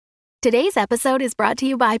Today's episode is brought to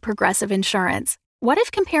you by Progressive Insurance. What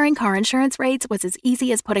if comparing car insurance rates was as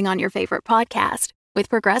easy as putting on your favorite podcast? With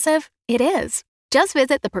Progressive, it is. Just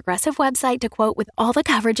visit the Progressive website to quote with all the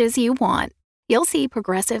coverages you want. You'll see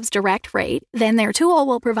Progressive's direct rate, then their tool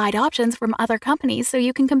will provide options from other companies so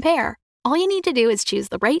you can compare. All you need to do is choose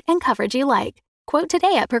the rate and coverage you like. Quote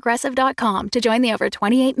today at Progressive.com to join the over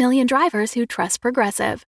 28 million drivers who trust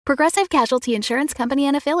Progressive. Progressive Casualty Insurance Company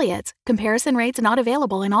and Affiliates. Comparison rates not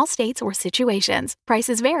available in all states or situations.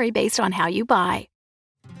 Prices vary based on how you buy.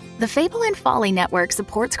 The Fable and Folly Network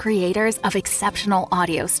supports creators of exceptional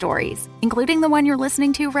audio stories, including the one you're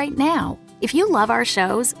listening to right now. If you love our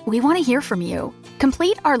shows, we want to hear from you.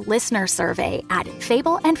 Complete our listener survey at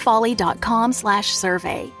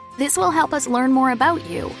fableandfolly.com/survey. This will help us learn more about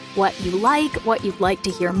you, what you like, what you'd like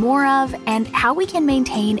to hear more of, and how we can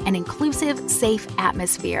maintain an inclusive, safe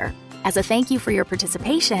atmosphere. As a thank you for your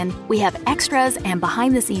participation, we have extras and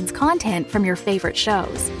behind-the-scenes content from your favorite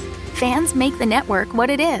shows. Fans make the network what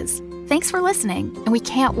it is. Thanks for listening, and we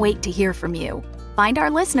can't wait to hear from you. Find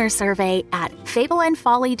our listener survey at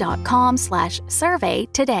fableandfolly.com/survey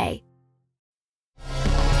today.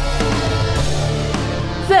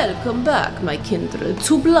 Welcome back, my kindred,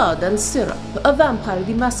 to Blood and Syrup, a Vampire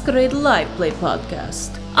the Masquerade live play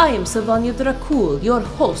podcast. I am Savanya Dracul, your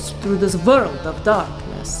host through this world of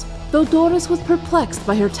darkness. Though Doris was perplexed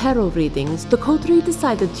by her tarot readings, the coterie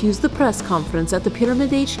decided to use the press conference at the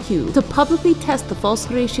Pyramid HQ to publicly test the false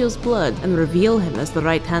Horatio's blood and reveal him as the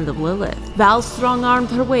right hand of Lilith. Val strong-armed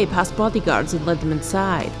her way past bodyguards and led them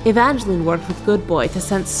inside. Evangeline worked with Good Boy to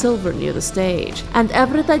sense Silver near the stage, and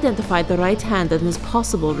Everett identified the right hand and his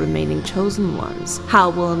possible remaining chosen ones.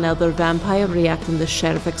 How will another vampire react when the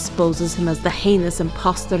sheriff exposes him as the heinous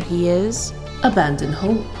imposter he is? Abandon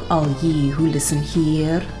hope, all ye who listen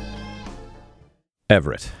here.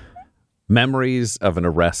 Everett, memories of an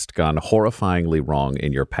arrest gone horrifyingly wrong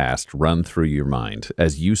in your past run through your mind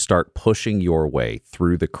as you start pushing your way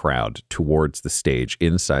through the crowd towards the stage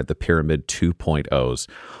inside the Pyramid 2.0's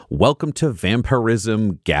Welcome to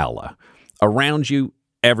Vampirism Gala. Around you,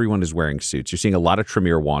 everyone is wearing suits. You're seeing a lot of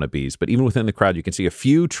Tremere wannabes, but even within the crowd, you can see a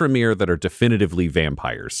few Tremere that are definitively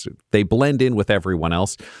vampires. They blend in with everyone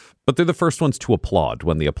else, but they're the first ones to applaud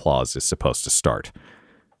when the applause is supposed to start.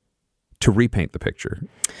 To repaint the picture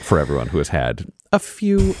for everyone who has had a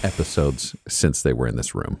few episodes since they were in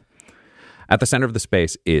this room. At the center of the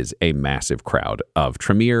space is a massive crowd of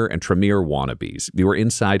Tremere and Tremere wannabes. You are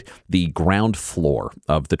inside the ground floor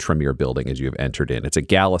of the Tremere building as you have entered in. It's a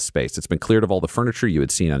gala space. It's been cleared of all the furniture you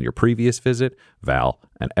had seen on your previous visit, Val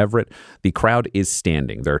and Everett. The crowd is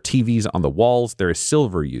standing. There are TVs on the walls. There is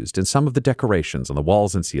silver used in some of the decorations on the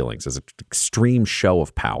walls and ceilings as an extreme show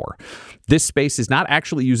of power. This space is not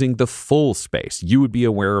actually using the full space. You would be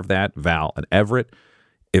aware of that, Val and Everett.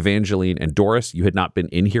 Evangeline and Doris, you had not been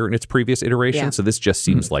in here in its previous iteration, so this just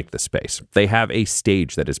seems like the space. They have a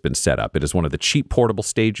stage that has been set up. It is one of the cheap portable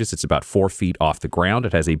stages. It's about 4 feet off the ground.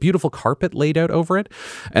 It has a beautiful carpet laid out over it,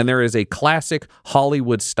 and there is a classic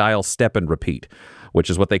Hollywood-style step and repeat, which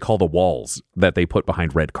is what they call the walls that they put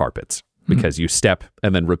behind red carpets. Because you step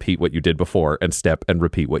and then repeat what you did before and step and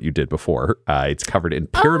repeat what you did before. It's covered in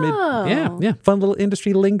pyramid. Yeah, fun little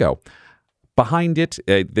industry lingo. Behind it,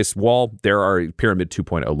 this wall, there are Pyramid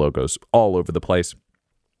 2.0 logos all over the place.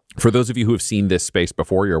 For those of you who have seen this space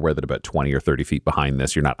before, you're aware that about 20 or 30 feet behind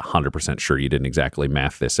this, you're not 100% sure, you didn't exactly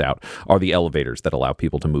math this out, are the elevators that allow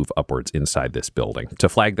people to move upwards inside this building. To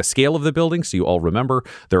flag the scale of the building, so you all remember,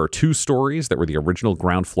 there are 2 stories that were the original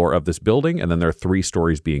ground floor of this building, and then there are 3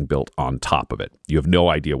 stories being built on top of it. You have no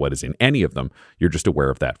idea what is in any of them. You're just aware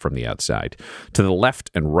of that from the outside. To the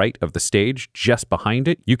left and right of the stage, just behind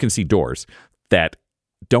it, you can see doors that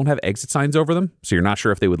don't have exit signs over them, so you're not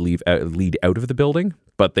sure if they would lead out of the building,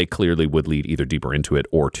 but they clearly would lead either deeper into it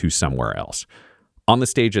or to somewhere else. On the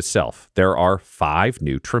stage itself, there are 5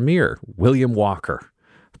 new Tremere. William Walker,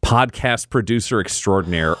 podcast producer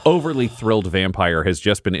extraordinaire, overly thrilled vampire, has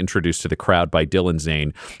just been introduced to the crowd by Dylan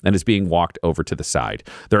Zane and is being walked over to the side.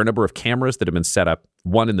 There are a number of cameras that have been set up,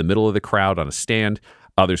 one in the middle of the crowd on a stand,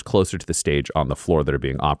 others closer to the stage on the floor that are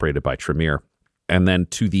being operated by Tremere. And then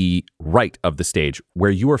to the right of the stage,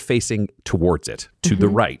 where you are facing towards it, to the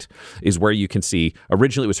right, is where you can see,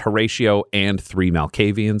 originally it was Horatio and 3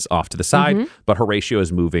 Malkavians off to the side, but Horatio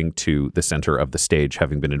is moving to the center of the stage,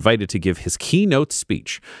 having been invited to give his keynote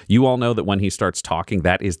speech. You all know that when he starts talking,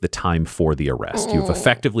 that is the time for the arrest. You've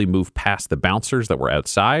effectively moved past the bouncers that were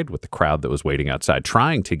outside with the crowd that was waiting outside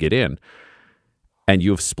trying to get in, and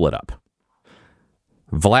you have split up.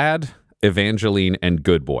 Vlad Evangeline, and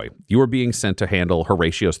Good Boy, you are being sent to handle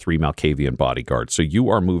Horatio's 3 Malkavian bodyguards. So you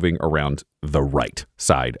are moving around the right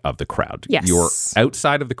side of the crowd. Yes. You're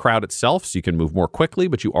outside of the crowd itself, so you can move more quickly,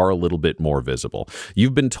 but you are a little bit more visible.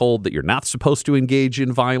 You've been told that you're not supposed to engage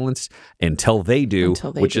in violence until they do,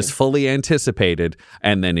 which is fully anticipated,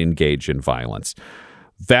 and then engage in violence.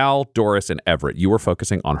 Val, Doris, and Everett, you are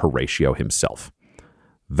focusing on Horatio himself.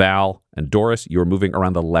 Val and Doris, you are moving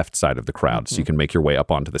around the left side of the crowd, so you can make your way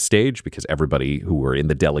up onto the stage because everybody who were in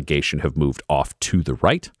the delegation have moved off to the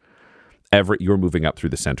right. Everett, you're moving up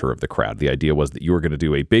through the center of the crowd. The idea was that you were going to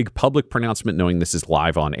do a big public pronouncement knowing this is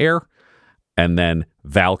live on air, and then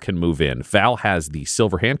Val can move in. Val has the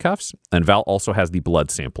silver handcuffs, and Val also has the blood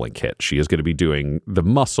sampling kit. She is going to be doing the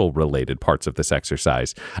muscle-related parts of this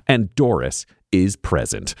exercise, and Doris is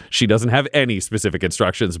present. She doesn't have any specific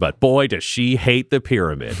instructions, but boy, does she hate the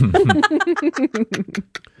pyramid.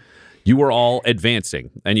 You are all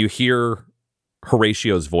advancing, and you hear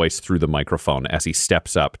Horatio's voice through the microphone as he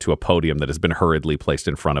steps up to a podium that has been hurriedly placed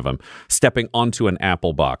in front of him, stepping onto an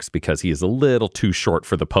apple box because he is a little too short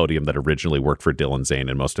for the podium that originally worked for Dylan Zane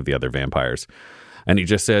and most of the other vampires. And he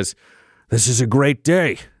just says, "This is a great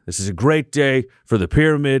day. This is a great day for the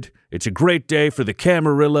pyramid. It's a great day for the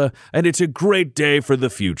Camarilla, and it's a great day for the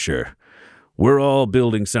future. We're all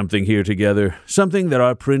building something here together, something that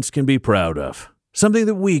our prince can be proud of, something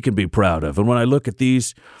that we can be proud of. And when I look at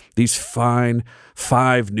these fine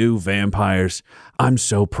 5 new vampires, I'm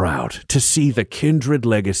so proud to see the kindred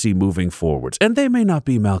legacy moving forwards. And they may not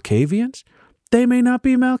be Malkavians. But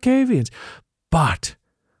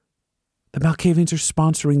the Malkavians are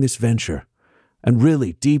sponsoring this venture. And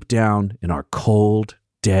really, deep down in our cold,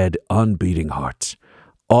 dead, unbeating hearts,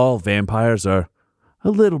 all vampires are a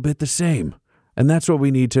little bit the same. And that's what we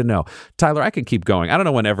need to know." Tyler, I can keep going. I don't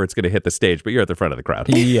know whenever it's going to hit the stage, but you're at the front of the crowd.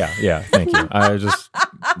 Yeah, thank you. I just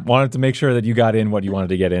wanted to make sure that you got in what you wanted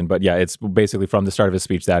to get in. But yeah, it's basically from the start of his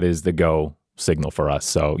speech, that is the go signal for us.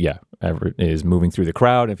 So yeah, Everett is moving through the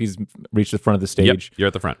crowd. If he's reached the front of the stage, you're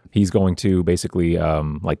at the front. He's going to basically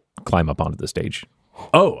climb up onto the stage.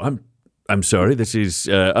 Oh, I'm sorry. This is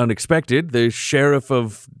unexpected. The sheriff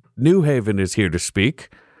of New Haven is here to speak.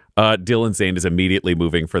 Dylan Zane is immediately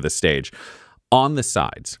moving for the stage. On the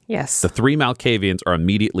sides, Yes. the 3 Malkavians are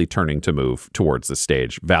immediately turning to move towards the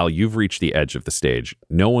stage. Val, you've reached the edge of the stage.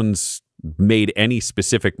 No one's made any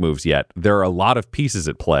specific moves yet. There are a lot of pieces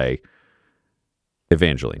at play.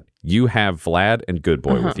 Evangeline, you have Vlad and Good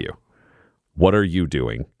Boy with you. What are you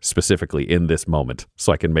doing specifically in this moment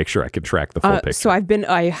so I can make sure I can track the full picture? So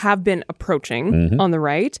I have been approaching on the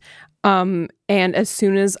right. And as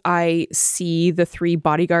soon as I see the 3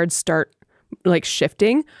 bodyguards start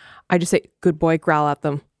shifting, I just say, "Good boy," growl at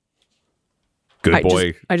them. Good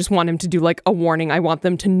boy. I just want him to do a warning. I want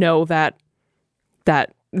them to know that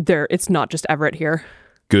it's not just Everett here.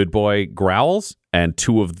 Good Boy growls, and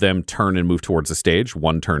 2 of them turn and move towards the stage.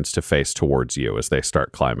 One turns to face towards you as they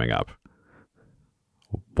start climbing up.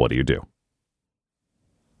 What do you do?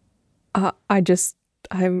 I'm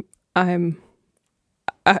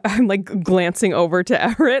glancing over to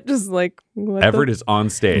Everett, just what Everett is on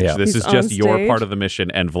stage. Yeah. This He's is just on your stage. part of the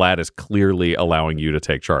mission, and Vlad is clearly allowing you to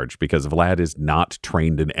take charge because Vlad is not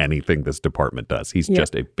trained in anything this department does. He's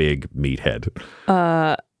just a big meathead.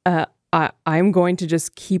 I'm going to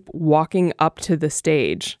just keep walking up to the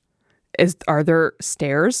stage. Are there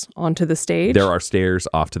stairs onto the stage? There are stairs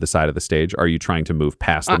off to the side of the stage. Are you trying to move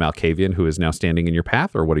past the Malkavian who is now standing in your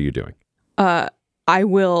path, or what are you doing? I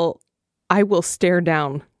will stare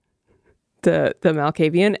down the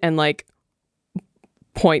Malkavian and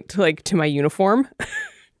point to my uniform,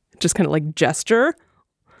 just kind of gesture,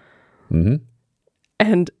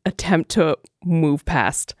 and attempt to move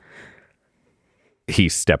past. He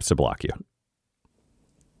steps to block you.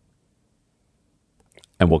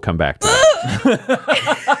 And we'll come back to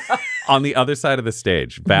that. On the other side of the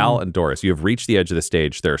stage, Val and Doris, you have reached the edge of the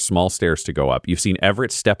stage. There are small stairs to go up. You've seen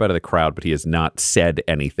Everett step out of the crowd, but he has not said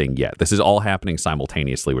anything yet. This is all happening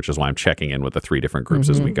simultaneously, which is why I'm checking in with the 3 different groups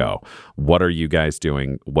as we go. What are you guys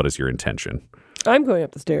doing? What is your intention? I'm going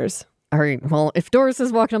up the stairs. All right. Well, if Doris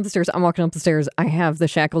is walking up the stairs, I'm walking up the stairs. I have the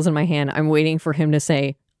shackles in my hand. I'm waiting for him to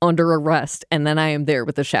say, "Under arrest," and then I am there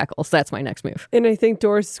with the shackles. That's my next move. And I think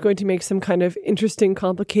Doris is going to make some kind of interesting,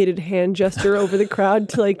 complicated hand gesture over the crowd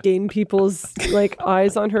to gain people's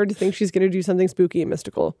eyes on her to think she's going to do something spooky and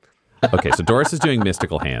mystical. Okay, so Doris is doing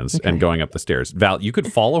mystical hands and going up the stairs. Val, you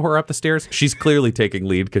could follow her up the stairs. She's clearly taking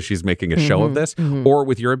lead because she's making a show of this. Or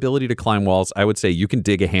with your ability to climb walls, I would say you can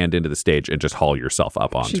dig a hand into the stage and just haul yourself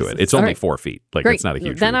up onto it. It's only 4 feet. Like, Great. it's not a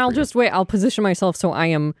huge Then leap I'll for you. just wait. I'll position myself so I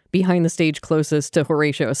am behind the stage closest to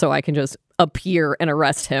Horatio so I can just appear and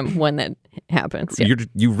arrest him when that happens. Yeah.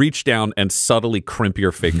 You reach down and subtly crimp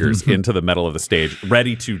your fingers into the metal of the stage,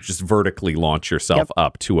 ready to just vertically launch yourself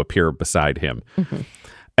up to appear beside him.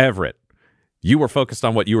 Everett, you were focused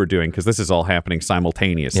on what you were doing because this is all happening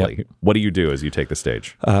simultaneously. Yep. What do you do as you take the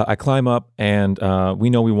stage? I climb up, and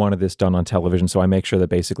we know we wanted this done on television, so I make sure that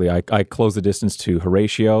basically I close the distance to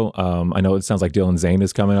Horatio. I know it sounds like Dylan Zane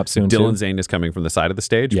is coming up soon, Dylan too. Zane is coming from the side of the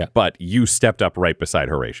stage, Yeah. but you stepped up right beside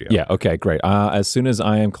Horatio. Yeah, okay, great. As soon as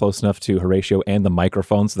I am close enough to Horatio and the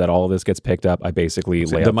microphone so that all of this gets picked up, I basically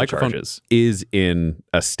lay out The microphone charges. is in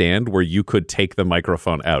a stand where you could take the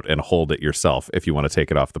microphone out and hold it yourself if you want to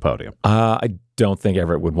take it off the podium. I don't think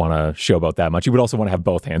Everett would want to show about that much. He would also want to have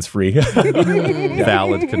both hands free.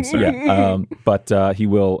 Valid concern. Yeah, but he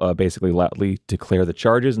will basically loudly declare the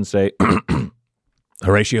charges and say,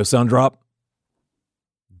 Horatio Sundrop.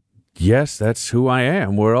 Yes, that's who I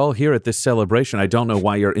am. We're all here at this celebration. I don't know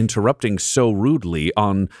why you're interrupting so rudely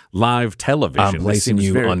on live television. I'm This placing seems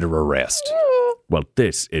you very- under arrest. Well,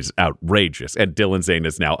 this is outrageous. And Dylan Zane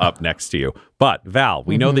is now up next to you. But Val,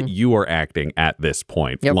 we know that you are acting at this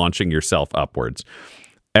point, launching yourself upwards.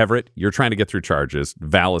 Everett, you're trying to get through charges.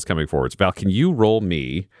 Val is coming forwards. Val, can you roll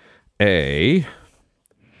me a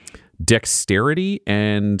dexterity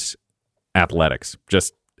and athletics?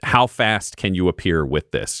 Just how fast can you appear with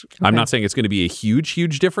this? I'm not saying it's going to be a huge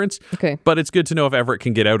difference, Okay. but it's good to know if Everett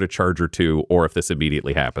can get out a charge or two or if this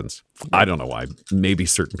immediately happens. I don't know why. Maybe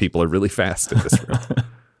certain people are really fast in this room.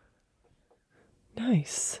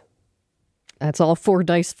 Nice. That's all 4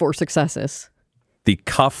 dice, 4 successes. The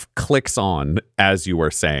cuff clicks on as you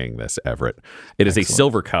are saying this, Everett. It is a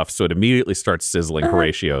silver cuff, so it immediately starts sizzling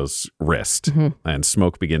Horatio's wrist, and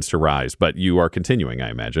smoke begins to rise. But you are continuing,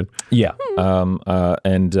 I imagine. Yeah.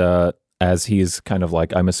 And as he is kind of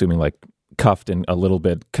like, I'm assuming like cuffed and a little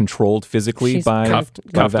bit controlled physically She's by cuffed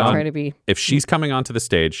Val. Try to be If she's coming onto the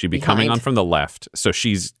stage, she'd be coming Behind. on from the left, so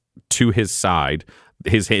she's to his side.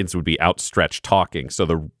 His hands would be outstretched talking,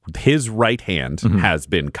 so his right hand has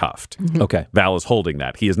been cuffed. Okay. Val is holding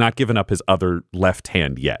that. He has not given up his other left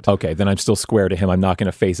hand yet. Okay, then I'm still square to him. I'm not going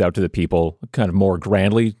to face out to the people kind of more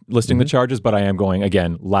grandly listing the charges, but I am going,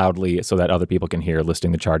 again, loudly so that other people can hear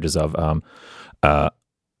listing the charges of,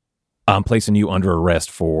 I'm placing you under arrest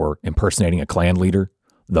for impersonating a clan leader,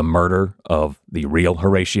 the murder of the real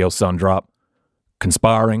Horatio Sundrop,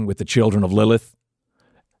 conspiring with the children of Lilith,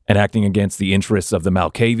 and acting against the interests of the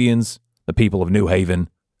Malkavians, the people of New Haven,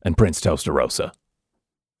 and Prince Toasterosa.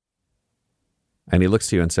 And he looks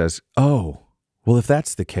to you and says, "Oh, well, if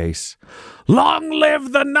that's the case, long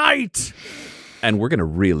live the night!" And we're going to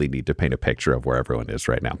really need to paint a picture of where everyone is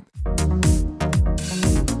right now.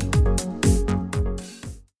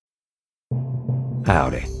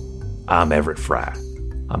 Howdy, I'm Everett Fry.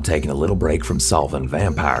 I'm taking a little break from solving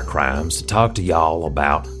vampire crimes to talk to y'all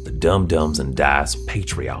about the Dum Dums and Dice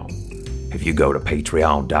Patreon. If you go to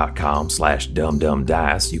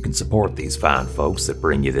patreon.com/dumdumdice, you can support these fine folks that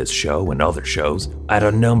bring you this show and other shows at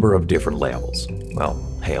a number of different levels. Well,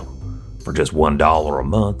 hell, for just $1 a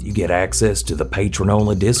month, you get access to the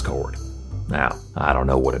patron-only Discord. Now, I don't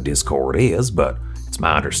know what a Discord is, but it's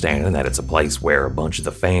my understanding that it's a place where a bunch of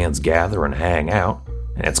the fans gather and hang out,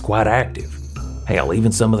 and it's quite active. Hell,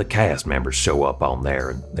 even some of the cast members show up on there,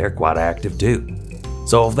 and they're quite active too.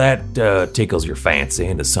 So if that tickles your fancy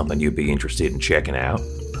and is something you'd be interested in checking out,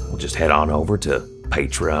 well, just head on over to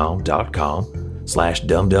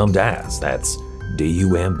patreon.com/dumdumdice. That's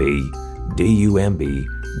DUMBDICE.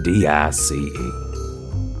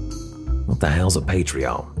 What the hell's a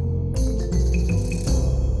Patreon?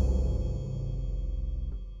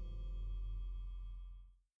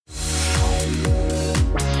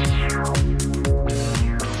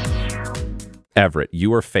 Everett,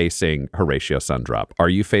 you are facing Horatio Sundrop. Are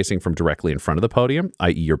you facing from directly in front of the podium,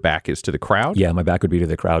 i.e. your back is to the crowd? Yeah, my back would be to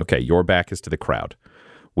the crowd. Okay, your back is to the crowd.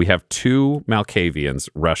 We have 2 Malkavians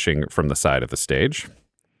rushing from the side of the stage.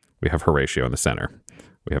 We have Horatio in the center.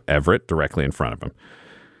 We have Everett directly in front of him.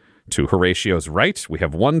 To Horatio's right, we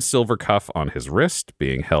have 1 silver cuff on his wrist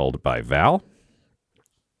being held by Val.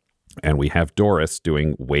 And we have Doris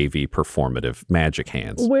doing wavy performative magic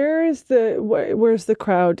hands. Where's the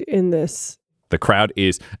crowd in this? The crowd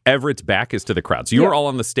is, Everett's back is to the crowd. So you're Yeah. all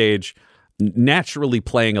on the stage. naturally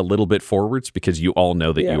playing a little bit forwards because you all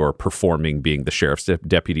know that you are performing being the sheriff's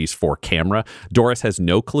deputies for camera. Doris has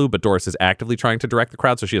no clue, but Doris is actively trying to direct the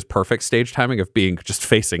crowd, so she has perfect stage timing of being just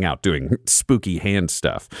facing out, doing spooky hand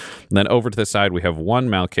stuff. And then over to the side, we have one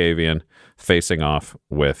Malkavian facing off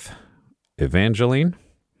with Evangeline,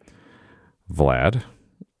 Vlad,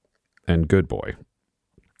 and Good Boy.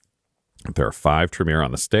 There are 5 Tremere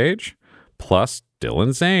on the stage, plus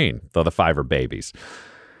Dylan Zane, though the 5 are babies.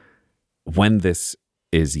 When this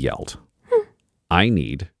is yelled, I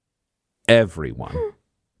need everyone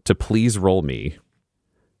to please roll me.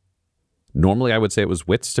 Normally, I would say it was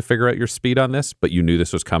wits to figure out your speed on this, but you knew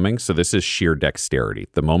this was coming, so this is sheer dexterity.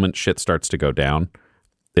 The moment shit starts to go down,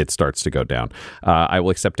 it starts to go down. I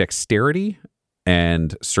will accept dexterity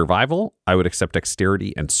and survival. I would accept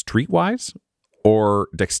dexterity and streetwise, or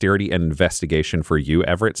dexterity and investigation for you,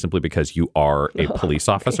 Everett, simply because you are a police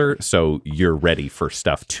officer, so you're ready for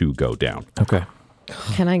stuff to go down. Okay.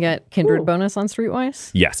 Can I get kindred bonus on Streetwise?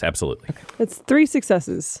 Yes, absolutely. Okay. That's 3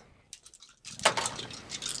 successes.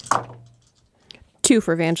 2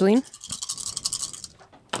 for Evangeline.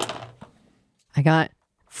 I got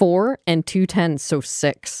 4 and 2 10s, so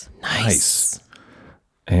 6. Nice.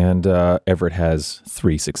 And Everett has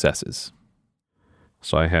 3 successes.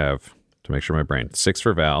 So I have, to make sure my brain, 6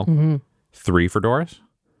 for Val, 3 for Doris,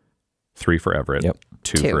 3 for Everett,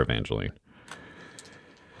 2 for Evangeline.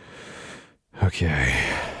 Okay.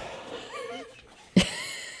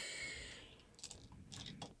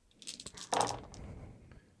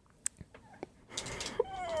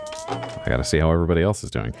 I got to see how everybody else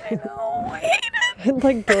is doing. I'd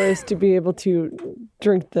like Doris to be able to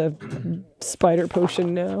drink the spider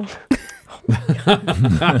potion now.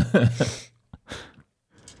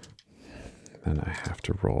 Then I have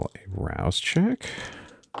to roll a rouse check,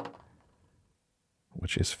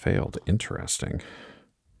 which is failed. Interesting.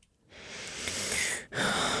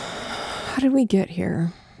 How did we get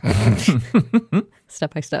here?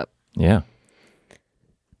 Step by step. Yeah.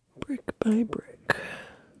 Brick by brick.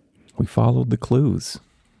 We followed the clues.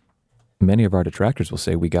 Many of our detractors will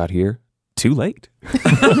say we got here too late.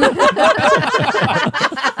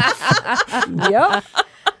 Yep.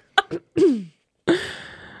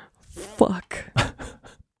 Fuck.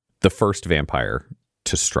 The first vampire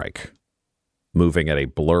to strike, moving at a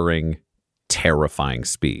blurring, terrifying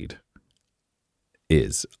speed,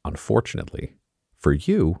 is, unfortunately, for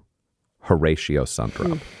you, Horatio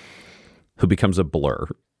Sundrop, who becomes a blur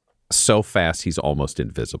so fast he's almost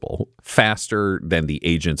invisible, faster than the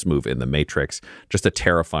agents move in the Matrix. Just a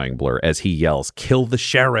terrifying blur as he yells, "Kill the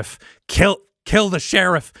sheriff! Kill the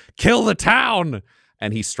sheriff! Kill the town!"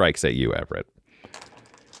 And he strikes at you, Everett.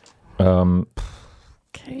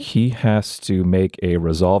 He has to make a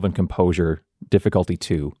resolve and composure difficulty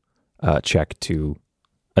 2 check to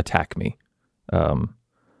attack me.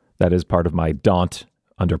 That is part of my daunt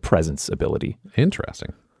under presence ability.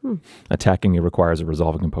 Interesting. Attacking me requires a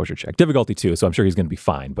resolve and composure check. Difficulty 2, so I'm sure he's going to be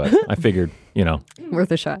fine, but I figured,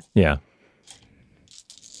 Worth a shot. Yeah.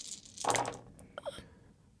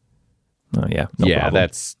 Oh, yeah. No problem.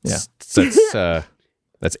 That's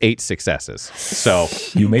 8 successes. So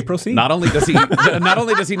you may proceed. Not only does he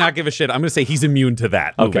not give a shit, I'm going to say he's immune to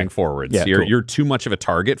that moving forwards. Yeah, you're too much of a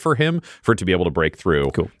target for him for it to be able to break through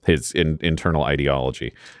his internal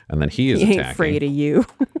ideology. And then he ain't attacking. afraid of you.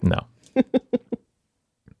 No.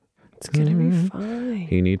 It's gonna be fine.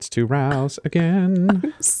 He needs to rouse again.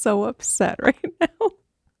 I'm so upset right now.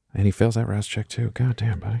 And he fails that rouse check too. God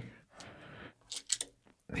damn, buddy.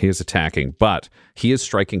 He is attacking, but he is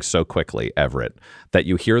striking so quickly, Everett, that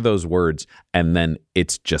you hear those words and then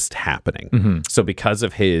it's just happening. So because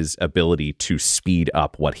of his ability to speed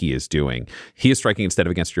up what he is doing, he is striking instead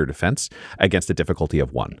of against your defense, against a difficulty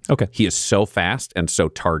of 1. Okay. He is so fast and so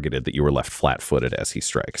targeted that you were left flat-footed as he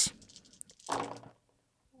strikes.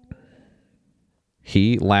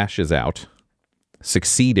 He lashes out,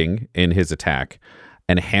 succeeding in his attack,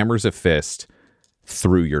 and hammers a fist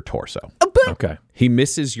through your torso. Okay. He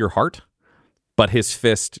misses your heart, but his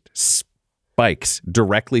fist spikes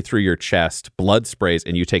directly through your chest, blood sprays,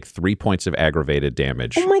 and you take 3 points of aggravated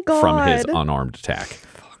damage from his unarmed attack.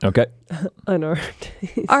 Okay. Unarmed.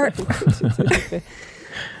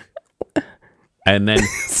 And then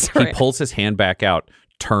he pulls his hand back out,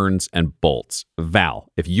 turns, and bolts.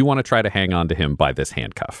 Val, if you want to try to hang on to him by this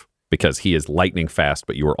handcuff, because he is lightning fast,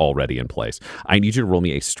 but you are already in place, I need you to roll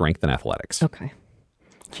me a strength and athletics. Okay.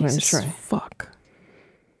 Jesus, try. fuck.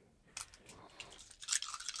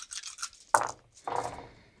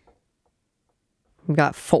 We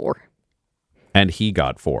got 4. And he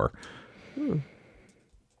got 4.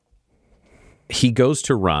 He goes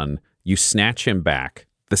to run. You snatch him back.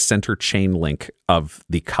 the center chain link of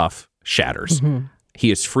the cuff shatters. He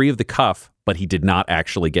is free of the cuff, but he did not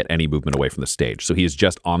actually get any movement away from the stage. So he is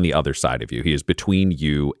just on the other side of you. He is between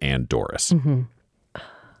you and Doris.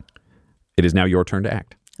 It is now your turn to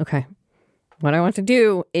act. Okay. What I want to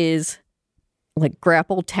do is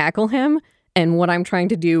grapple tackle him. And what I'm trying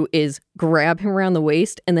to do is grab him around the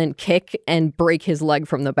waist and then kick and break his leg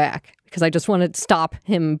from the back because I just want to stop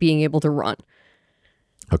him being able to run.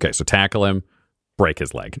 Okay, so tackle him, break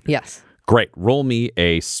his leg. Yes. Great. Roll me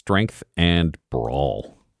a strength and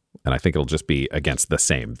brawl. And I think it'll just be against the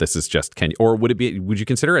same. This is just, would you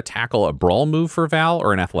consider a tackle a brawl move for Val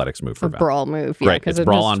or an athletics move for Val? A brawl move. Yeah, Great. It's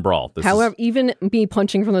brawl on brawl. However, even me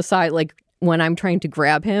punching from the side, when I'm trying to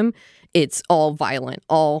grab him, it's all violent,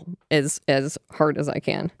 all as hard as I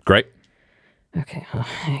can. Great. Okay.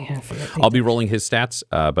 I'll be rolling his stats,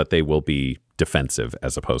 but they will be defensive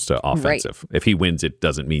as opposed to offensive. Right. If he wins, it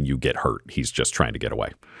doesn't mean you get hurt. He's just trying to get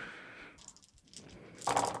away.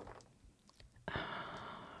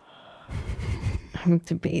 I'm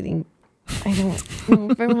debating. I don't know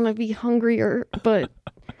if I want to be hungrier, but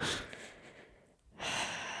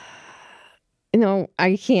no,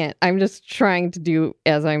 I can't. I'm just trying to do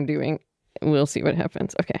as I'm doing. We'll see what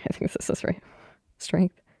happens. Okay, I think this is right.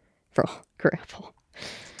 Strength, brawl, grapple.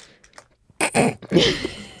 I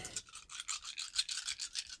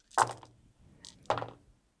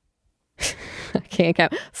can't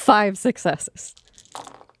count. 5 successes.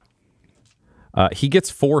 He gets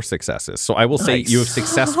 4 successes. So I will say you have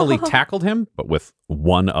successfully tackled him, but with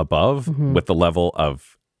 1 above, with the level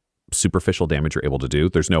of superficial damage you're able to do.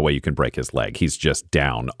 There's no way you can break his leg. He's just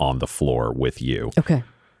down on the floor with you. Okay.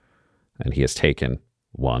 And he has taken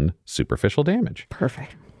 1 superficial damage.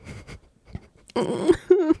 Perfect.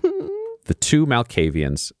 The 2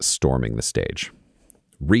 Malkavians storming the stage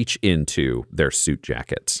reach into their suit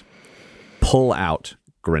jackets, pull out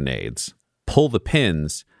grenades, pull the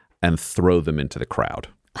pins, and throw them into the crowd.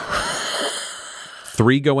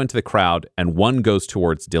 3 go into the crowd, and 1 goes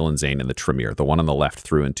towards Dylan Zane and the Tremere. The one on the left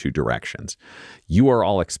threw in 2 directions. You are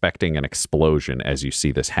all expecting an explosion as you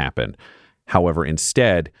see this happen. However,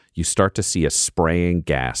 instead, you start to see a spraying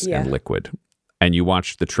gas and liquid. And you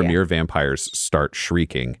watch the Tremere vampires start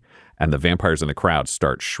shrieking, and the vampires in the crowd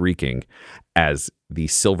start shrieking as the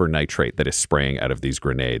silver nitrate that is spraying out of these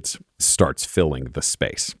grenades starts filling the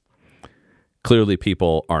space. Clearly,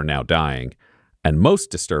 people are now dying. And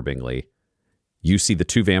most disturbingly, you see the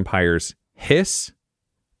 2 vampires hiss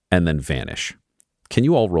and then vanish. Can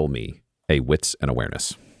you all roll me a wits and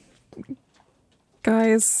awareness?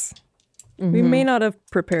 Guys, we may not have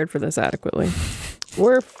prepared for this adequately.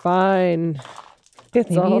 We're fine.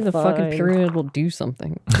 It's all Maybe the fine. fucking pyramid will do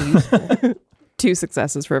something useful. 2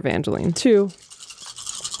 successes for Evangeline. 2.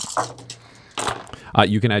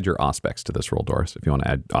 You can add your Auspex to this roll, Doris, if you want to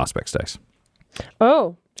add Auspex dice.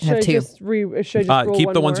 Oh, should I have 2. just roll keep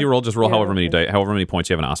one the ones more? you roll. Just roll Yeah, however many okay. however many points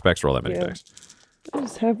you have in Auspex. Roll that many dice. I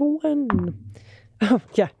just have 1. Oh,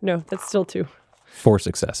 yeah, no, that's still 2. 4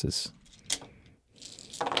 successes.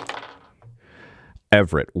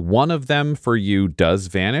 Everett, one of them for you does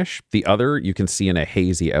vanish. The other you can see in a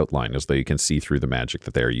hazy outline, as though you can see through the magic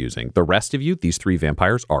that they are using. The rest of you, these 3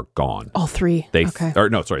 vampires, are gone. All 3. Okay.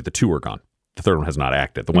 The 2 are gone. The third one has not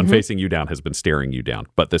acted. The one facing you down has been staring you down,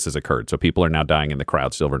 but this has occurred. So people are now dying in the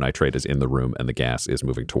crowd. Silver nitrate is in the room, and the gas is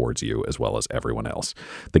moving towards you as well as everyone else.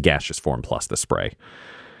 The gaseous form plus the spray.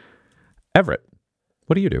 Everett,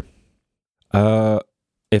 what do you do?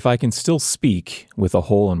 If I can still speak with a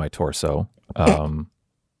hole in my torso,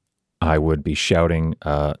 I would be shouting,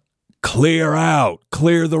 "Clear out!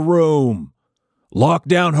 Clear the room! Lock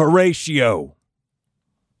down Horatio!"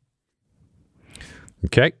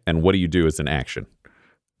 Okay, and what do you do as an action?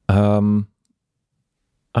 I'm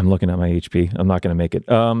looking at my HP. I'm not going to make it.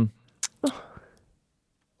 I'll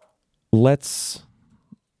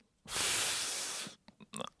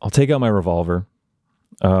take out my revolver.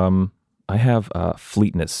 I have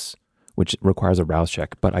fleetness, which requires a rouse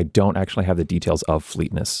check, but I don't actually have the details of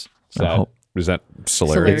fleetness. Is that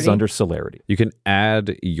celerity? It's under celerity. You can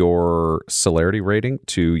add your celerity rating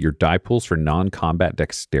to your die pools for non-combat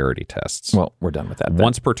dexterity tests. Well, we're done with that. then.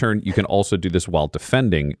 Once per turn, you can also do this while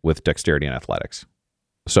defending with dexterity and athletics.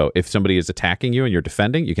 So if somebody is attacking you and you're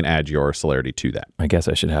defending, you can add your celerity to that. I guess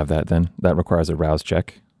I should have that then. That requires a rouse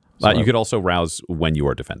check. So You could also rouse when you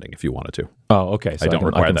are defending if you wanted to. Oh, okay. So I don't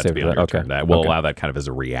require that to save be it on for your Okay. turn. That will Okay. allow that kind of as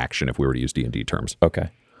a reaction if we were to use D&D terms. Okay.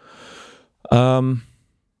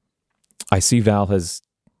 I see Val has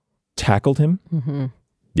tackled him. Mm-hmm.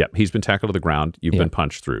 Yep, he's been tackled to the ground. You've been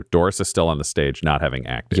punched through. Doris is still on the stage, not having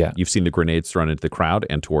acted. Yeah. You've seen the grenades thrown into the crowd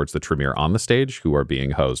and towards the Tremere on the stage, who are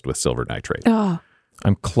being hosed with silver nitrate. Oh.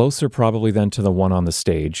 I'm closer probably than to the one on the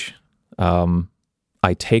stage.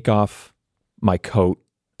 I take off my coat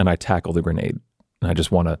and I tackle the grenade. And I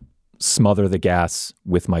just want to smother the gas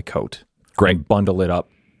with my coat. Great. And bundle it up.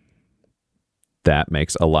 That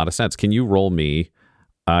makes a lot of sense. Can you roll me,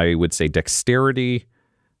 I would say, dexterity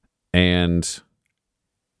and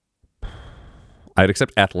I'd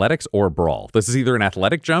accept athletics or brawl. This is either an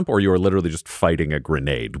athletic jump or you are literally just fighting a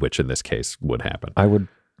grenade, which in this case would happen. I would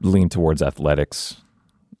lean towards athletics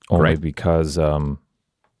only Right. because, I don't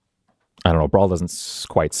know, brawl doesn't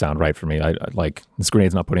quite sound right for me. I like, this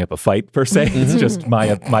grenade's not putting up a fight per se. It's just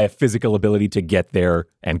my physical ability to get there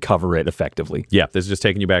and cover it effectively. Yeah, this is just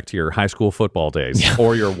taking you back to your high school football days,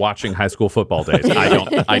 or you're watching high school football days.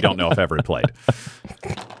 I don't know if ever played.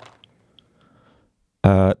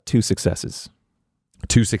 2 successes.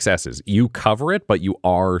 2 successes. You cover it, but you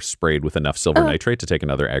are sprayed with enough silver nitrate to take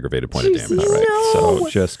another aggravated point of damage. All right. So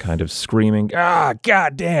just kind of screaming,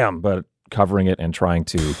 goddamn, but covering it and trying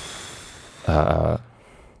to, I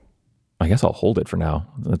guess I'll hold it for now.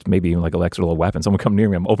 That's maybe even like an extra little weapon. Someone come near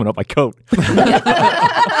me, I'm opening up my coat.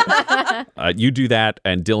 You do that,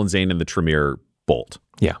 and Dylan Zane and the Tremere bolt.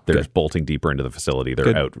 Yeah, They're good. just bolting deeper into the facility. They're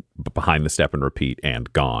Good. out behind the step and repeat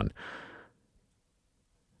and gone.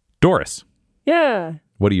 Doris, Yeah.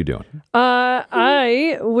 what are you doing?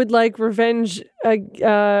 I would like revenge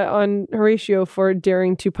on Horatio for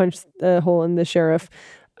daring to punch a hole in the sheriff,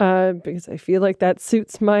 because I feel like that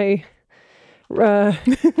suits my,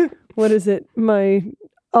 what is it? My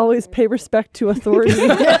always pay respect to authority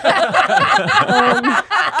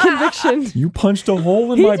conviction. You punched a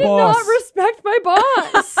hole in He my did boss. not respect my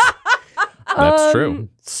boss. That's true.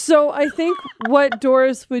 So I think what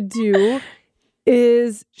Doris would do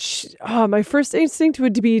is, my first instinct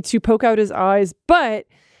would be to poke out his eyes, but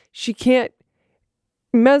she can't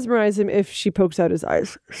mesmerize him if she pokes out his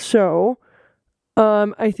eyes. So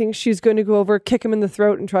I think she's going to go over, kick him in the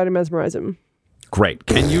throat, and try to mesmerize him. Great.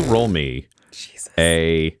 Can you roll me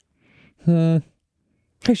a I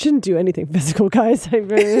shouldn't do anything physical, guys.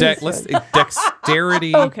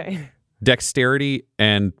 dexterity? Okay. Dexterity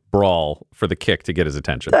and brawl for the kick to get his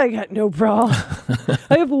attention. I got no brawl.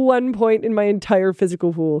 I have 1 point in my entire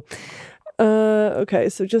physical pool. Okay,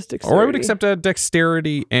 so just dexterity. Or I would accept a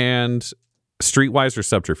dexterity and streetwise or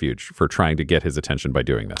subterfuge for trying to get his attention by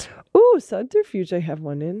doing this. Ooh, subterfuge. I have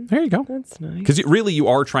 1 in. There you go. That's nice. Because you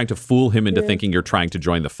are trying to fool him into thinking you're trying to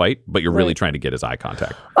join the fight, but you're really Right. trying to get his eye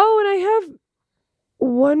contact. Oh, and I have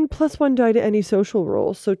 1 + 1 die to any social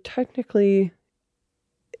roll. So technically,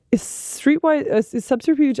 is streetwise is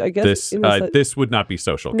subterfuge? I guess This in the this would not be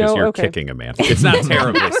social because No, you're okay. kicking a man. It's not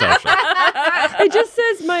terribly social. it just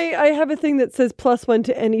says I have a thing that says +1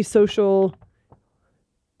 to any social.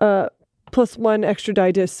 +1 extra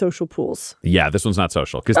die to social pools. Yeah, this one's not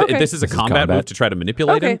social because Okay. this is a This is combat combat. move to try to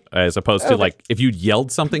manipulate him, Okay. as opposed to Okay. like if you'd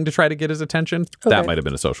yelled something to try to get his attention, that Okay. might have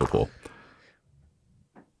been a social pool.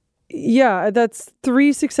 Yeah, that's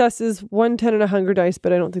 3 successes, 1 10 and a hunger dice,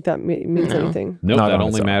 but I don't think that means anything. Nope, Not that on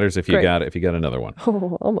only its own. matters if you Great. got another one.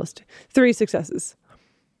 Oh, almost 3 successes.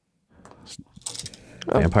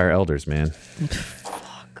 Vampire Elders, man.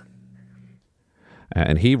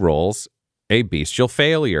 And he rolls a bestial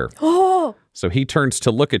failure. Oh, So he turns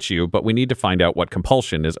to look at you, but we need to find out what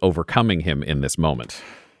compulsion is overcoming him in this moment.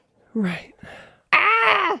 right.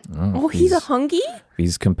 Oh, he's a hungy?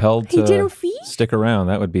 He's compelled He to didn't feed? stick around.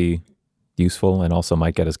 That would be useful and also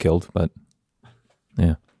might get us killed. But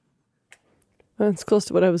yeah. That's close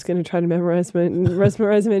to what I was going to try to mesmerize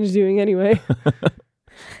him into doing anyway.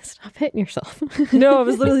 Stop hitting yourself. No, I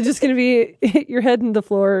was literally just going to be hit your head in the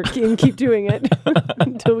floor and keep doing it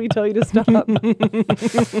until we tell you to stop.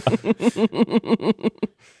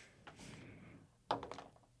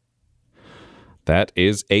 That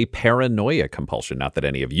is a paranoia compulsion. Not that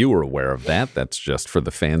any of you are aware of that. That's just for the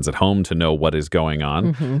fans at home to know what is going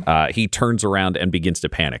on. He turns around and begins to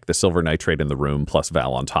panic. The silver nitrate in the room, plus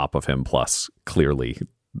Val on top of him, plus clearly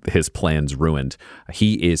his plans ruined.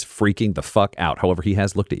 He is freaking the fuck out. However, he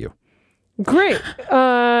has looked at you. Great.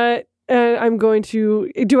 And I'm going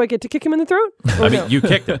to. Do I get to kick him in the throat? I mean, you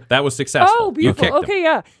kicked him. That was successful. Oh, You beautiful. kicked him. Okay,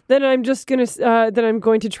 yeah. Then I'm just gonna. Then I'm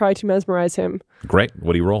going to try to mesmerize him. Great.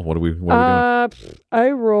 What do you roll? What are we doing? I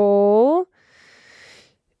roll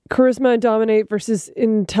charisma and dominate versus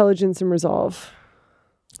intelligence and resolve.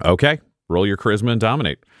 Okay. Roll your charisma and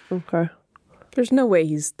dominate. Okay. There's no way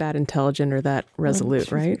he's that intelligent or that resolute,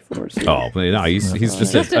 1, 2, right? 3, 4, 6. Oh, no, he's just,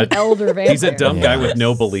 Just an elder vampire. he's a dumb guy with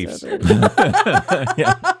no beliefs.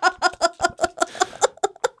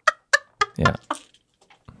 Yeah.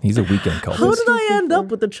 He's a weekend cultist. How did I end up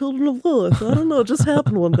with the Children of Lilith? I don't know. It just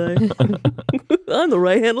happened one day. I'm the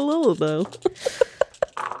right hand of Lilith now.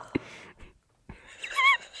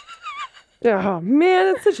 Oh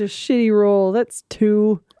man, that's such a shitty roll. That's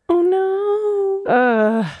 2. Oh no.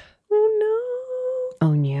 Uh. Oh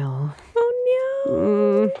Oh no. no. Oh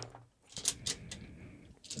no.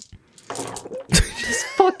 This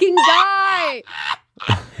fucking guy.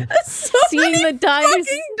 Seeing the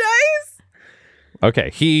dice. Okay,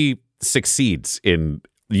 he succeeds in.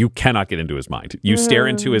 You cannot get into his mind. You stare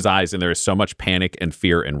into his eyes, and there is so much panic and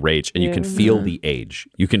fear and rage, and you can feel the age.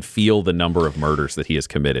 You can feel the number of murders that he has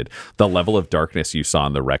committed. The level of darkness you saw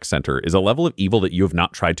in the rec center is a level of evil that you have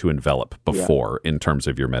not tried to envelop before in terms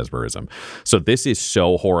of your mesmerism. So this is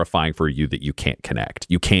so horrifying for you that you can't connect.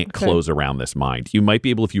 You can't close around this mind. You might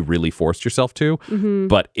be able if you really forced yourself to,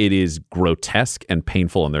 but it is grotesque and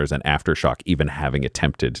painful, and there's an aftershock even having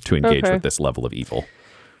attempted to engage with this level of evil.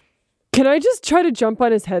 Can I just try to jump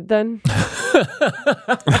on his head then?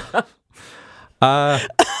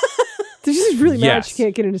 She's just really mad she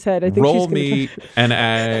can't get in his head. I think roll she's me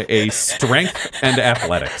a strength and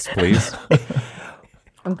athletics, please.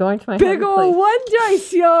 I'm going to my big old 1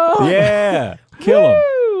 dice, y'all. Yeah. Kill him.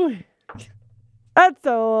 Woo! That's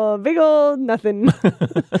a big old nothing.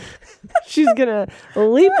 She's gonna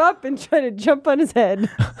leap up and try to jump on his head.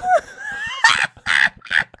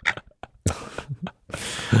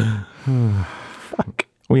 Fuck.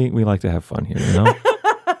 We like to have fun here, you know?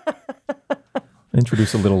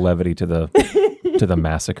 Introduce a little levity to the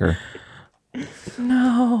massacre.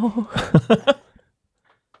 No.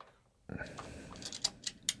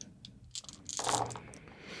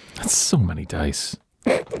 That's so many dice.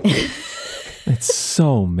 It's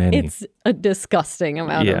so many. It's a disgusting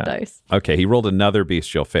amount of dice. Okay, he rolled another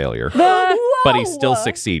bestial failure. But he still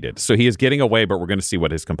succeeded. So he is getting away, but we're going to see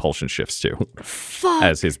what his compulsion shifts to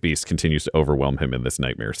as his beast continues to overwhelm him in this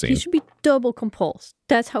nightmare scene. He should be double compulsed.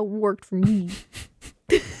 That's how it worked for me.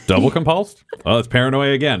 Double compulsed? Oh, it's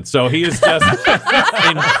paranoia again. So he is just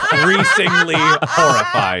increasingly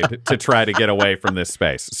horrified to try to get away from this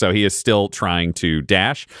space. So he is still trying to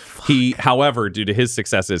dash. He, however, due to his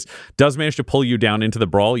successes, does manage to pull you down into the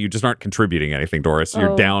brawl. You just aren't contributing anything, Doris.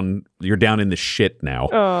 You're down in the shit now.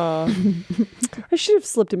 I should have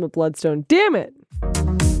slipped him a bloodstone. Damn it.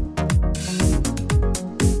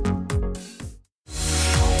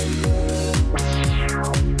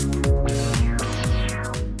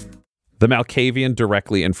 The Malkavian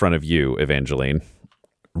directly in front of you, Evangeline,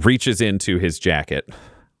 reaches into his jacket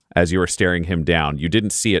as you are staring him down. You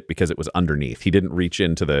didn't see it because it was underneath. He didn't reach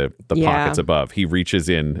into the pockets above. He reaches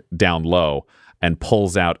in down low and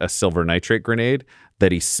pulls out a silver nitrate grenade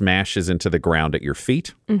that he smashes into the ground at your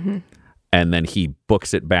feet. Mm-hmm. And then he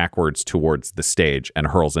books it backwards towards the stage and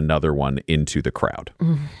hurls another one into the crowd.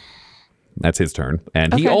 Mm. That's his turn.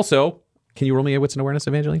 And he also, can you roll me a wits and awareness,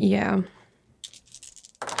 Evangeline? Yeah.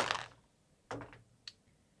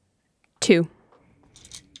 2.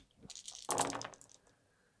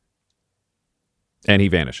 And he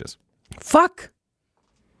vanishes. Fuck.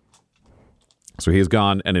 So he is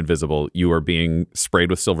gone and invisible. You are being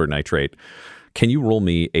sprayed with silver nitrate. Can you roll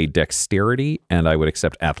me a dexterity, and I would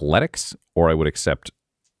accept athletics, or I would accept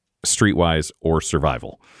streetwise or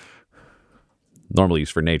survival? Normally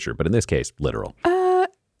used for nature, but in this case, literal.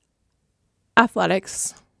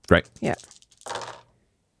 Athletics. Right. Yeah.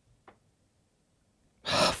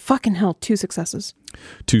 Fucking hell, 2 successes.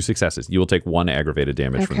 2 successes. You will take 1 aggravated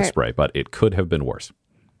damage from the spray, but it could have been worse.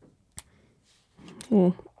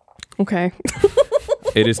 Okay.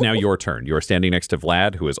 It is now your turn. You are standing next to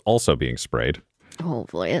Vlad, who is also being sprayed. Oh,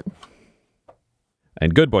 Vlad.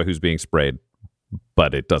 And Good Boy, who's being sprayed,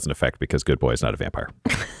 but it doesn't affect because Good Boy is not a vampire.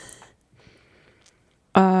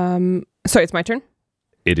 Sorry, it's my turn?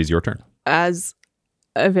 It is your turn. As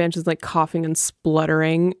Evangeline's like coughing and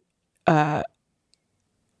spluttering,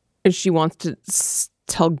 she wants to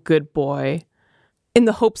tell Good Boy in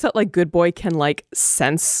the hopes that like Good Boy can like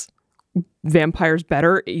sense vampires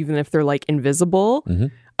better, even if they're like invisible.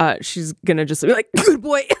 Mm-hmm. She's gonna just be like, Good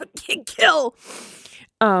Boy, kill,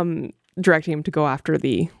 directing him to go after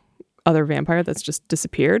the other vampire that's just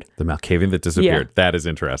disappeared. The Malkavian that disappeared. Yeah. That is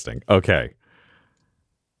interesting. Okay,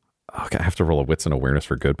 I have to roll a wits and awareness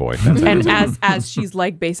for Good Boy. And as she's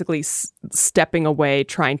like basically stepping away,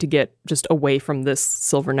 trying to get just away from this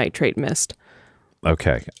silver nitrate mist.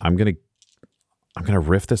 Okay, I'm gonna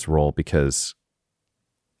riff this roll because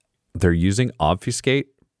they're using obfuscate,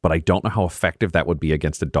 but I don't know how effective that would be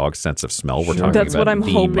against a dog's sense of smell. We're talking That's about what I'm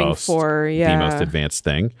hoping for. Yeah, the most advanced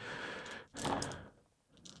thing.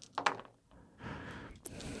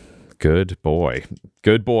 Good boy.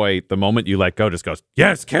 Good boy. The moment you let go just goes,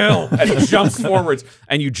 yes, kill, and he jumps forwards,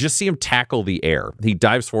 and you just see him tackle the air. He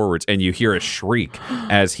dives forwards, and you hear a shriek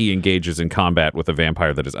as he engages in combat with a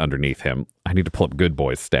vampire that is underneath him. I need to pull up Good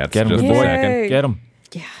Boy's stats. Get him, just Good a Boy. second. Get him.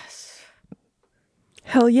 Yes.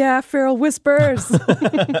 Hell yeah, feral whispers.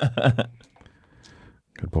 Good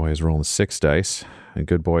Boy is rolling 6 dice, and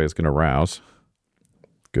Good Boy is going to rouse.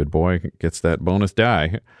 Good Boy gets that bonus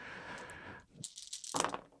die.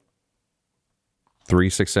 3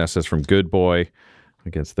 successes from Good Boy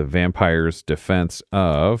against the vampire's defense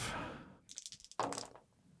of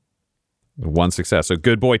 1 success. So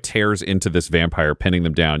Good Boy tears into this vampire, pinning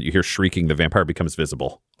them down. You hear shrieking. The vampire becomes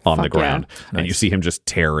visible on the ground, and you see him just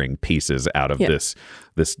tearing pieces out of this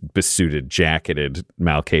besuited, jacketed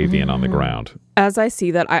Malkavian on the ground. As I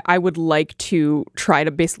see that, I would like to try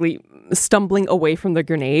to basically, stumbling away from the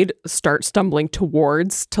grenade, start stumbling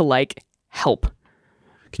towards to like help.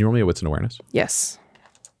 Can you roll me a wits and awareness? Yes.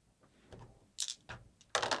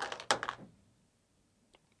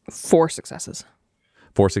 4 successes.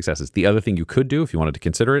 4 successes. The other thing you could do if you wanted to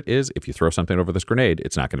consider it is if you throw something over this grenade,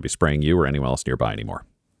 it's not going to be spraying you or anyone else nearby anymore.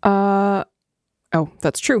 Oh,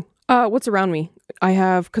 that's true. What's around me? I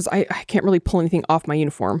have, because I can't really pull anything off my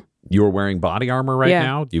uniform. You're wearing body armor right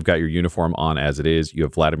now. You've got your uniform on as it is. You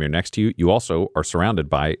have Vladimir next to you. You also are surrounded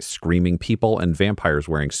by screaming people and vampires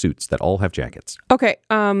wearing suits that all have jackets. Okay.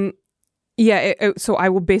 So I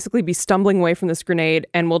will basically be stumbling away from this grenade,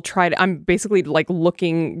 and we'll try to, I'm basically like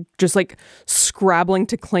looking, just like scrabbling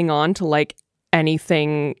to cling on to like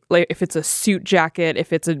anything, like if it's a suit jacket,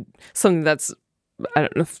 if it's something that's, I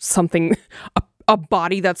don't know, something, a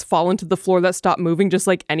body that's fallen to the floor that stopped moving, just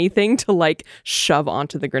like anything to like shove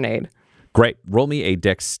onto the grenade. Great. Roll me a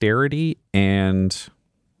dexterity, and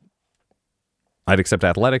I'd accept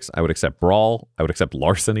athletics. I would accept brawl. I would accept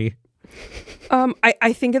larceny.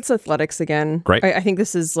 I think it's athletics again. Great. I think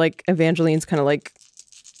this is like Evangeline's kind of like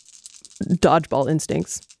dodgeball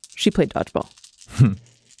instincts. She played dodgeball.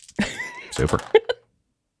 Super.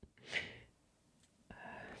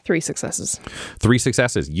 3 successes. 3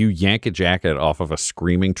 successes. You yank a jacket off of a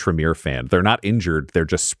screaming Tremere fan. They're not injured. They're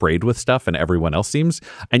just sprayed with stuff, and everyone else seems.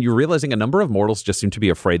 And you're realizing a number of mortals just seem to be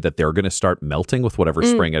afraid that they're going to start melting with whatever's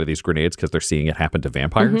spraying out of these grenades because they're seeing it happen to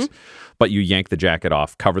vampires. But you yank the jacket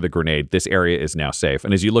off, cover the grenade. This area is now safe.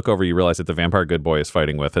 And as you look over, you realize that the vampire Good Boy is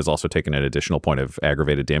fighting with has also taken an additional point of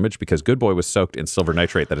aggravated damage because Good Boy was soaked in silver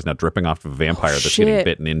nitrate that is now dripping off of a vampire that's getting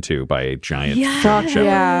bitten into by a giant German Shepherd.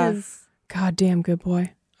 Yeah. God damn, Good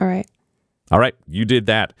Boy. All right. All right, you did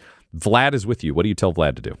that. Vlad is with you. What do you tell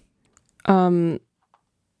Vlad to do?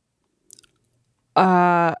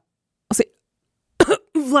 I'll say,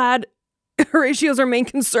 Vlad, Horatio's our main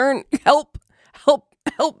concern. Help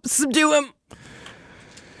subdue him.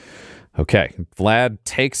 Okay, Vlad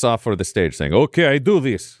takes off for the stage saying, okay, I do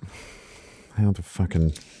this. How the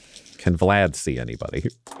fucking... Can Vlad see anybody?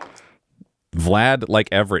 Vlad, like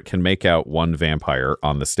Everett, can make out one vampire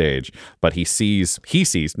on the stage, but he sees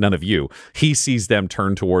none of you. He sees them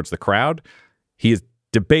turn towards the crowd. He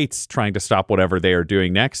debates trying to stop whatever they are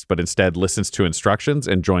doing next, but instead listens to instructions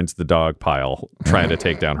and joins the dog pile trying to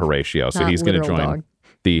take down Horatio. So he's going to join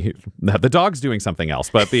the dog's doing something else,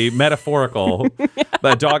 but the metaphorical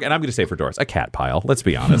the dog, and I'm going to say for Doris, a cat pile. Let's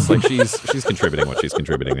be honest. Like she's contributing what she's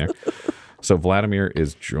contributing there. So Vladimir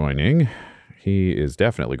is joining. He is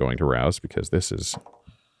definitely going to rouse because this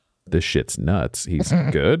shit's nuts. He's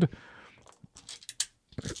good.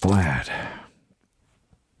 Vlad.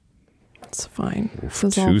 It's fine.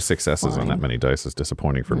 Oof, 2 successes on that many dice is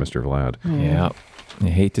disappointing for Mr. Vlad. Yeah. I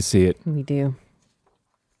hate to see it. We do.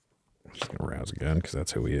 Just going to rouse again because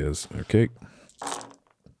that's who he is. Okay.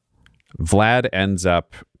 Vlad ends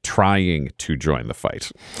up trying to join the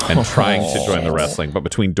fight and trying to join the wrestling, but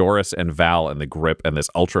between Doris and Val and the grip and this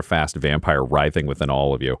ultra-fast vampire writhing within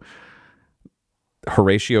all of you,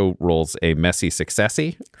 Horatio rolls a messy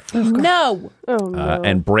successy. No.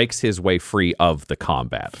 And breaks his way free of the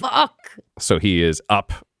combat. Fuck. So he is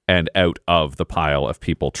up and out of the pile of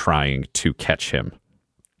people trying to catch him.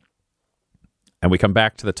 And we come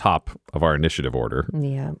back to the top of our initiative order.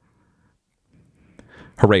 Yeah.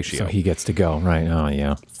 Horatio. So he gets to go, right? Oh,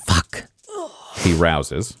 yeah. Fuck. He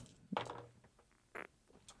rouses.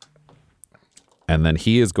 And then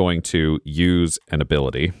he is going to use an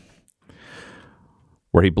ability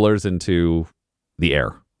where he blurs into the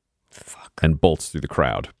air and bolts through the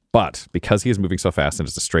crowd. But because he is moving so fast and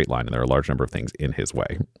it's a straight line and there are a large number of things in his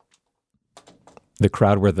way. The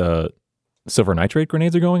crowd where the silver nitrate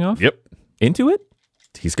grenades are going off? Yep. Into it?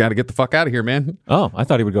 He's got to get the fuck out of here, man. Oh, I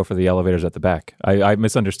thought he would go for the elevators at the back. I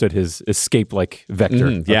misunderstood his escape-like vector.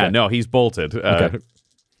 Yeah, Okay. no, he's bolted. Okay.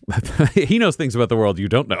 He knows things about the world you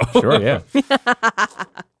don't know. Sure, yeah.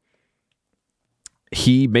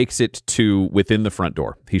 He makes it to within the front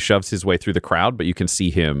door. He shoves his way through the crowd, but you can see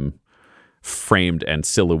him framed and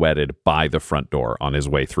silhouetted by the front door on his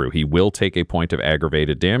way through. He will take a point of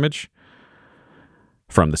aggravated damage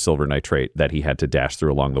from the silver nitrate that he had to dash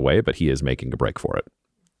through along the way, but he is making a break for it.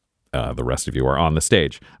 The rest of you are on the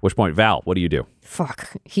stage. At which point, Val, what do you do?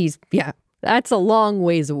 Fuck. That's a long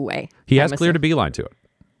ways away. He has cleared a beeline to it.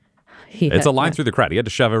 It's a line yeah. through the crowd. He had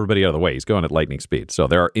to shove everybody out of the way. He's going at lightning speed. So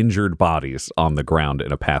there are injured bodies on the ground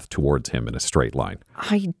in a path towards him in a straight line.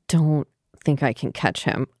 I don't think I can catch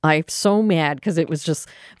him. I'm so mad because it was just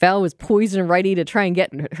Val was poised and ready to try and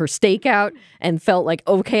get her stake out and felt like,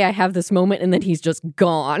 okay, I have this moment, and then he's just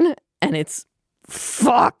gone. And it's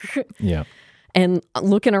fuck. Yeah. And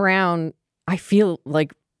looking around, I feel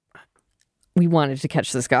like we wanted to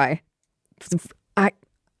catch this guy.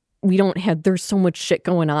 There's so much shit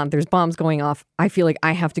going on. There's bombs going off. I feel like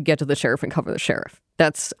I have to get to the sheriff and cover the sheriff.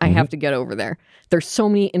 I have to get over there. There's so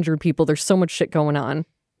many injured people. There's so much shit going on.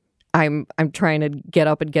 I'm trying to get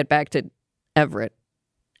up and get back to Everett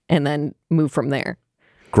and then move from there.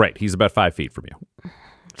 Great. He's about 5 feet from you.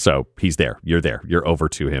 So he's there. You're there. You're over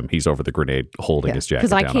to him. He's over the grenade holding his jacket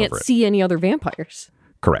down over it. Because I can't see any other vampires.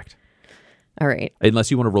 Correct. All right. Unless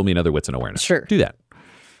you want to roll me another wits and awareness. Sure. Do that.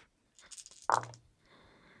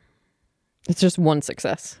 It's just one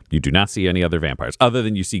success. You do not see any other vampires, other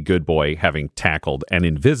than you see Good Boy having tackled an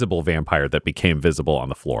invisible vampire that became visible on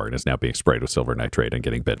the floor and is now being sprayed with silver nitrate and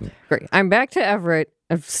getting bitten. Great. I'm back to Everett,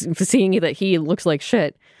 seeing that he looks like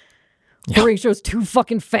shit. Horatio's too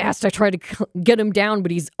fucking fast. I tried to get him down,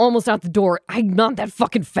 but he's almost out the door. I'm not that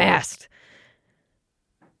fucking fast.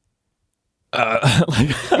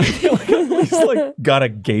 He's like got a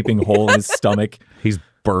gaping hole in his stomach. He's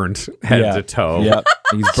burned head to toe. Yeah,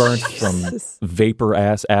 he's burnt from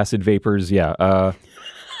acid vapors. Yeah.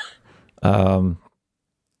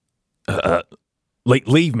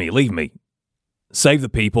 Leave me. Save the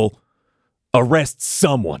people. Arrest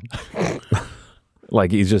someone.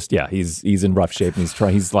 Like he's in rough shape and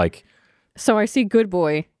he's like. So I see Good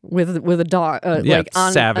Boy with a dog, like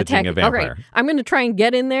on savaging a vampire. Okay, I'm going to try and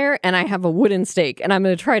get in there, and I have a wooden stake, and I'm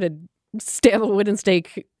going to try to stab a wooden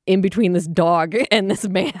stake in between this dog and this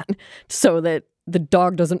man, so that the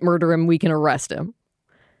dog doesn't murder him. We can arrest him.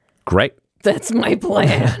 Great. That's my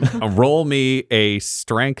plan. Roll me a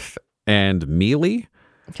strength and melee.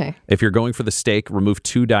 Okay. If you're going for the stake, remove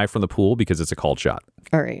 2 die from the pool because it's a called shot.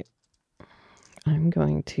 All right. I'm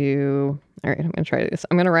going to try this.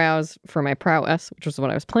 I'm going to rouse for my prowess, which was what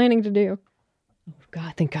I was planning to do. Oh,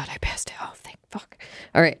 God. Thank God I passed out. Oh, thank fuck.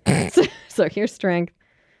 All right. So here's strength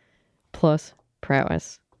plus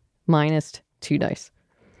prowess minus 2 dice.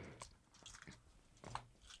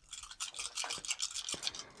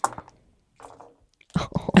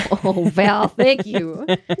 Oh, Val, thank you.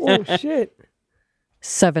 Oh, shit.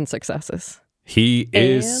 7 successes. He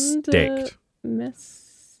is staked.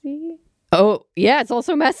 Messy. Oh, yeah, it's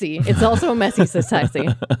also messy. It's also messy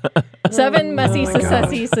successy. 7 messy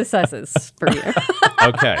successes for you.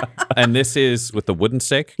 Okay. And this is with the wooden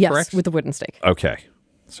stake, Yes, correct? with the wooden stake. Okay.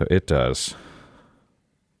 So it does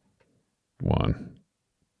 1,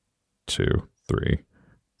 2, 3,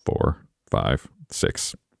 4, 5,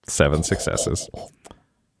 6, 7 successes.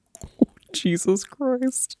 Jesus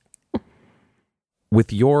Christ.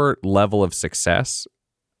 With your level of success,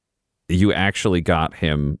 you actually got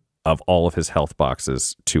him, of all of his health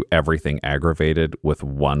boxes, to everything aggravated with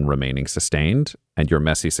 1 remaining sustained, and your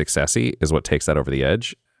messy successy is what takes that over the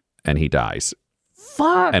edge, and he dies.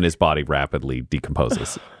 Fuck. And his body rapidly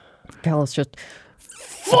decomposes. Val's just,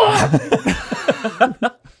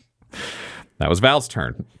 That was Val's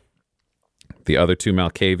turn. The other 2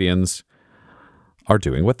 Malkavians are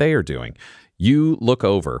doing what they are doing. You look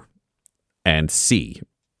over and see,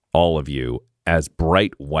 all of you, as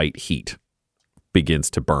bright white heat begins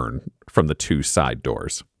to burn from the 2 side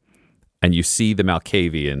doors. And you see the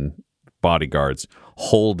Malkavian bodyguards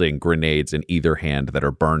holding grenades in either hand that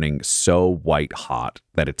are burning so white hot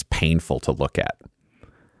that it's painful to look at.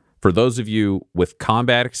 For those of you with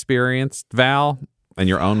combat experience, Val, and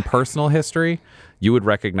your own personal history, you would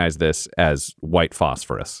recognize this as white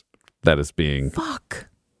phosphorus that is being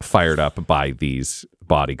fired up by these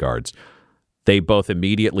bodyguards. They both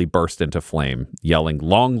immediately burst into flame, yelling,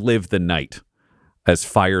 "Long live the night," as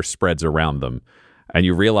fire spreads around them. And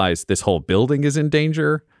you realize this whole building is in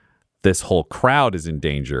danger, this whole crowd is in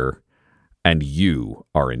danger, and you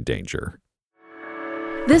are in danger.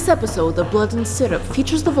 This episode of Blood and Syrup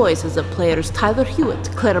features the voices of players Tyler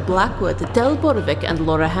Hewitt, Clara Blackwood, Del Borovic, and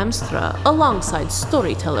Laura Hamstra, alongside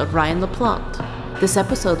storyteller Ryan LaPlante. This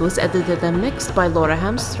episode was edited and mixed by Laura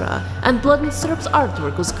Hamstra, and Blood and Syrup's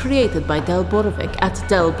artwork was created by Del Borovic at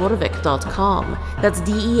delborovic.com. That's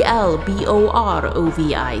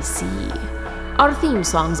DELBOROVIC. Our theme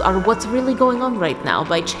songs are What's Really Going On Right Now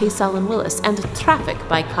by Chase Allen Willis and Traffic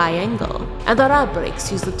by Kai Engel. And our ad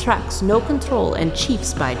breaks use the tracks No Control and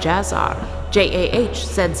Chiefs by Jazzar,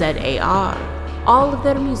 JAHZZAR. All of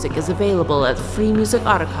their music is available at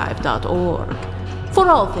freemusicarchive.org. For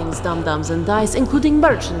all things Dum Dums and Dice, including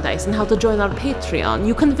merchandise and how to join our Patreon,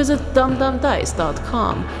 you can visit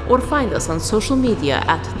dumdumdice.com or find us on social media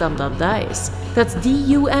at dumdumdice. That's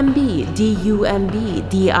DUMBDICE.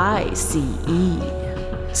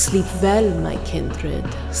 Sleep well, my kindred.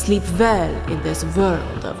 Sleep well in this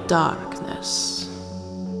world of darkness.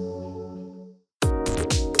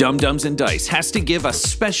 Dum Dums and Dice has to give a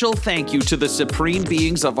special thank you to the supreme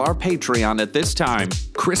beings of our Patreon at this time: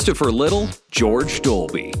 Christopher Little, George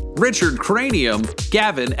Dolby, Richard Cranium,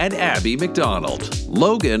 Gavin and Abby McDonald,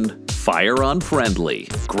 Logan, Fire Unfriendly,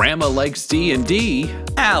 Grandma Likes D&D,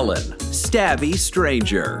 Alan, Stabby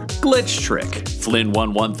Stranger, Glitch Trick,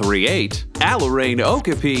 Flynn1138, Alarain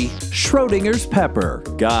Okapi, Schrodinger's Pepper,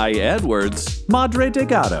 Guy Edwards, Madre de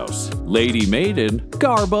Gatos, Lady Maiden,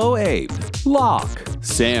 Garbo Ape, Locke,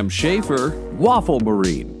 Sam Schaefer, Waffle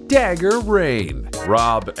Marine, Dagger Rain,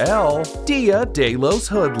 Rob L, Dia De Los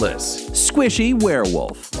Hoodless, Squishy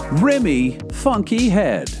Werewolf, Remy Funky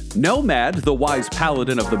Head, Nomad, the Wise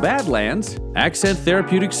Paladin of the Badlands, Accent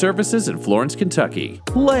Therapeutic Services in Florence, Kentucky,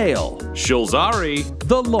 Lael, Shulzari,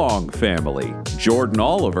 The Long Family, Jordan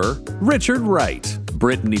Oliver, Richard Wright,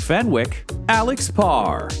 Brittany Fenwick, Alex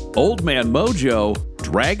Parr, Old Man Mojo,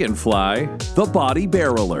 Dragonfly, The Body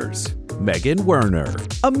Barrelers, Megan Werner,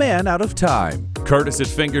 A Man Out of Time, Curtis at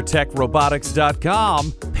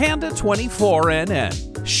FingerTechRobotics.com, Panda24NN,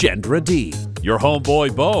 Shendra D, Your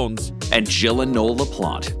Homeboy Bones, and Jill and Noel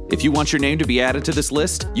LaPlante. If you want your name to be added to this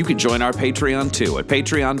list, you can join our Patreon too at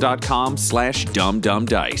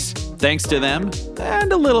patreon.com/dumdumdice. Thanks to them,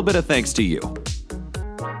 and a little bit of thanks to you.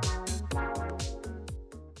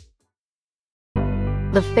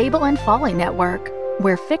 The Fable and Folly Network,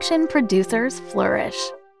 where fiction producers flourish.